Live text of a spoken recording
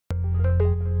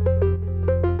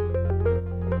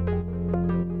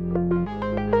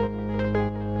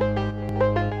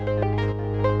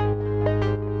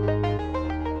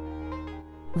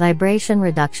Vibration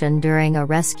reduction during a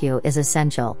rescue is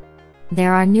essential.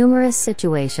 There are numerous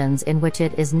situations in which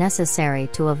it is necessary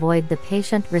to avoid the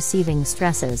patient receiving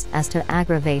stresses as to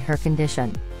aggravate her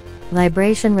condition.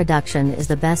 Vibration reduction is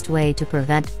the best way to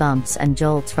prevent bumps and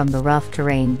jolts from the rough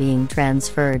terrain being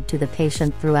transferred to the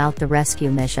patient throughout the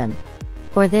rescue mission.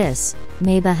 For this,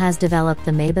 Me.Ber has developed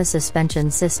the Meber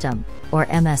Suspension System, or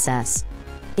MSS.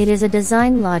 It is a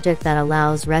design logic that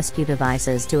allows rescue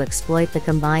devices to exploit the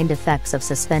combined effects of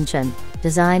suspension,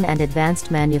 design and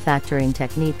advanced manufacturing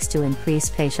techniques to increase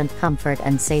patient comfort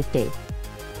and safety.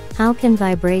 How can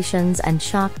vibrations and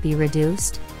shock be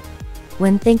reduced?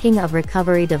 When thinking of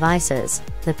recovery devices,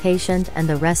 the patient and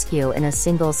the rescue in a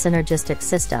single synergistic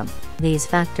system, these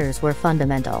factors were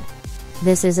fundamental.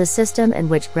 This is a system in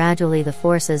which gradually the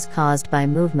forces caused by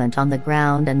movement on the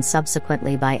ground and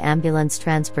subsequently by ambulance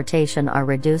transportation are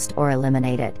reduced or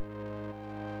eliminated.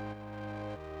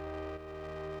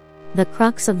 The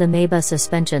crux of the Meber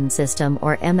Suspension System,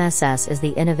 or MSS, is the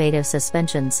innovative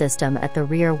suspension system at the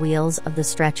rear wheels of the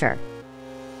stretcher.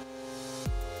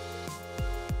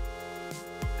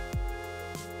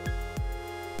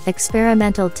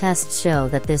 Experimental tests show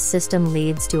that this system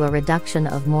leads to a reduction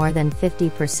of more than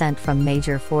 50% from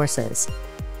major forces.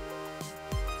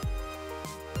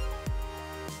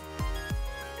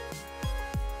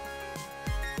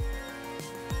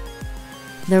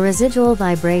 The residual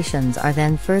vibrations are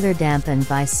then further dampened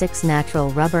by 6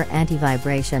 natural rubber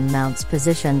anti-vibration mounts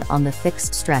positioned on the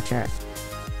fixed stretcher.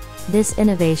 This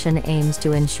innovation aims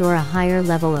to ensure a higher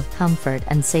level of comfort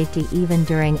and safety even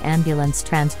during ambulance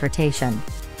transportation.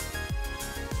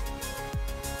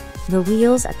 The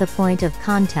wheels at the point of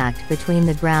contact between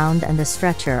the ground and the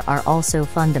stretcher are also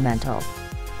fundamental.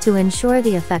 To ensure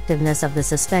the effectiveness of the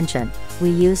suspension, we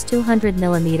use 200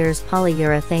 mm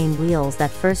polyurethane wheels that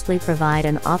firstly provide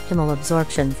an optimal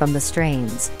absorption from the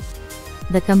strains.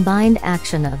 The combined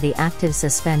action of the active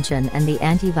suspension and the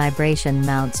anti-vibration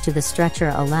mounts to the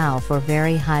stretcher allow for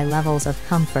very high levels of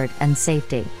comfort and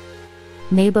safety.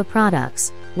 Me.Ber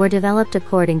products were developed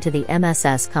according to the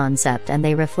MSS concept, and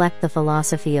they reflect the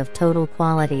philosophy of total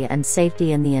quality and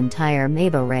safety in the entire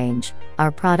Me.Ber range.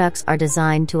 Our products are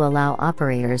designed to allow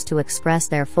operators to express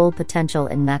their full potential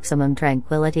in maximum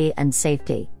tranquility and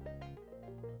safety.